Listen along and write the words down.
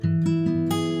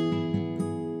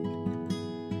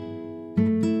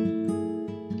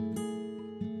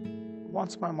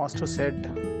Once my master said,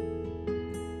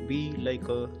 "Be like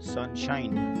a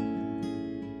sunshine."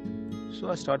 So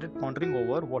I started pondering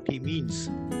over what he means,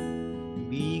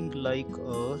 being like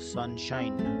a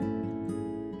sunshine.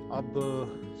 अब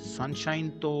sunshine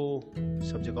तो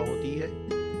सब जगह होती है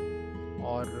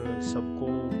और सबको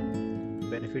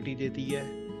बेनिफिट ही देती है.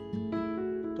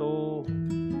 तो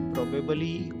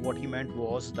probably what he meant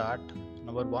was that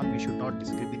number one, we should not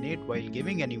discriminate while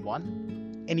giving anyone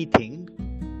anything,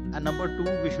 and number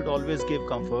two, we should always give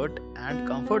comfort, and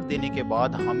comfort देने के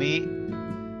बाद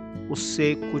हमें उससे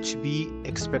कुछ भी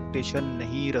एक्सपेक्टेशन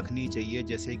नहीं रखनी चाहिए.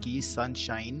 जैसे कि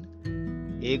सनशाइन,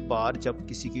 एक बार जब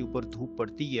किसी के ऊपर धूप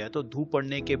पड़ती है तो धूप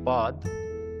पड़ने के बाद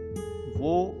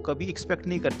वो कभी एक्सपेक्ट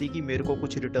नहीं करती कि मेरे को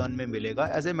कुछ रिटर्न में मिलेगा.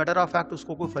 As a matter of fact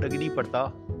उसको कोई फ़र्क ही नहीं पड़ता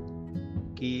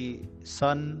कि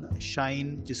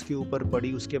सनशाइन जिसके ऊपर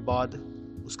पड़ी उसके बाद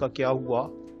उसका क्या हुआ,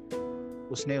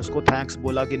 उसने उसको थैंक्स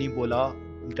बोला कि नहीं बोला,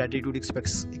 ग्रेटिट्यूड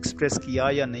एक्सप्रेस किया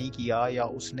या नहीं किया, या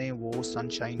उसने वो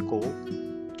सनशाइन को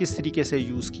किस तरीके से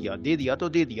यूज़ किया. दे दिया तो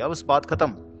दे दिया, बस बात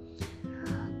ख़त्म.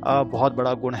 बहुत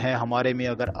बड़ा गुण है हमारे में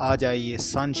अगर आ जाए ये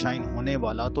सनशाइन होने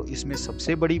वाला. तो इसमें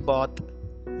सबसे बड़ी बात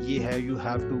ये है, you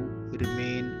have to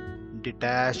remain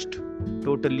detached,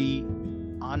 totally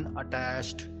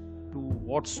unattached to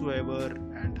whatsoever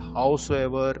and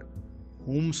हाउसोएवर,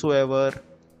 whomsoever.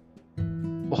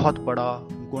 बहुत बड़ा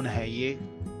गुण है ये.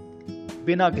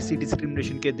 बिना किसी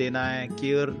डिस्क्रिमिनेशन के देना है,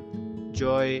 केयर,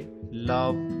 जॉय,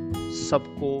 लव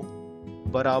सबको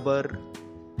बराबर,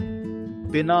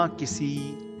 बिना किसी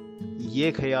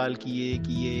ये ख्याल किए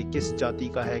कि ये किस जाति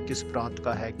का है, किस प्रांत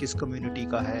का है, किस कम्युनिटी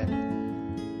का है,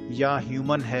 या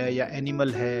ह्यूमन है या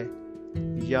एनिमल है,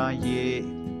 या ये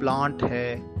प्लांट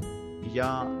है,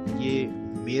 या ये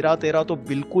मेरा तेरा. तो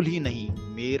बिल्कुल ही नहीं,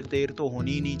 मेर तेर तो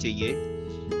होनी ही नहीं चाहिए.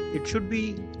 It should be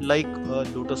like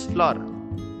lotus flower.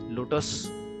 Lotus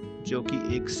जो कि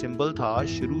एक सिंबल था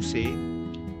शुरू से,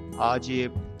 आज ये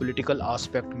पॉलिटिकल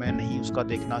एस्पेक्ट में नहीं उसका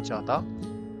देखना चाहता.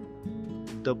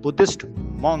 The Buddhist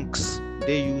monks,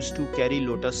 they used to carry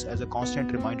lotus as a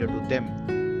constant reminder to them.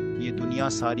 ये दुनिया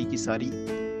सारी की सारी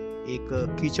एक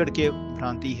कीचड़ के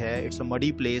भ्रांति है, इट्स अ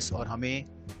मडी प्लेस, और हमें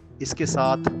इसके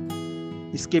साथ,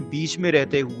 इसके बीच में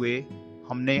रहते हुए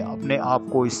हमने अपने आप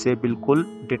को इससे बिल्कुल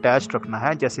डिटैच रखना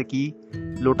है. जैसे कि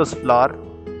लोटस फ्लावर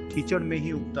कीचड़ में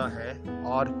ही उगता है,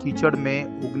 और कीचड़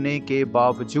में उगने के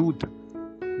बावजूद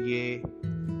ये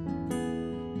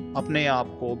अपने आप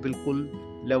को बिल्कुल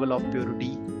लेवल ऑफ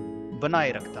प्योरिटी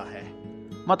बनाए रखता है.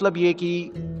 मतलब ये कि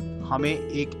हमें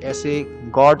एक ऐसे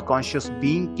गॉड कॉन्शियस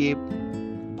बीइंग के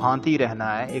भांति रहना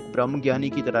है, एक ब्रह्म ज्ञानी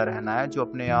की तरह रहना है, जो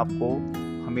अपने आप को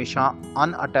हमेशा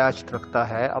अनअटैच्ड रखता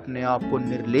है, अपने आप को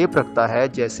निर्लेप रखता है.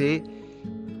 जैसे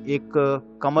एक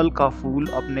कमल का फूल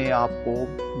अपने आप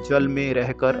को जल में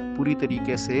रहकर पूरी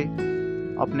तरीके से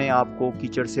अपने आप को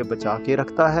कीचड़ से बचा के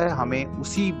रखता है, हमें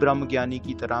उसी ब्रह्म ज्ञानी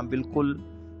की तरह बिल्कुल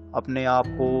अपने आप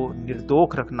को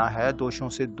निर्दोष रखना है, दोषों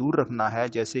से दूर रखना है.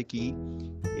 जैसे कि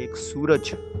एक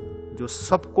सूरज जो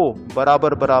सबको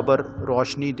बराबर बराबर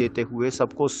रोशनी देते हुए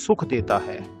सबको सुख देता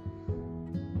है.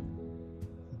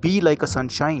 Be like a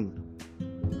sunshine.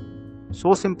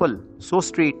 So simple, so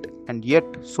straight, and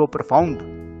yet so profound.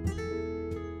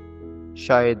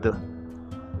 शायद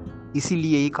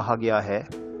इसीलिए ही कहा गया है,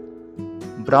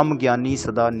 ब्रह्म ज्ञानी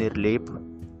सदा निर्लेप,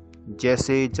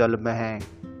 जैसे जल में है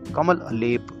कमल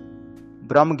अलेप.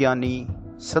 ब्रह्म ज्ञानी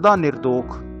सदा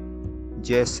निर्दोष,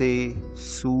 जैसे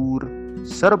सूर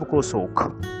सर्व को सोख.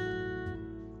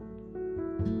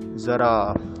 जरा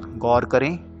गौर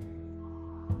करें.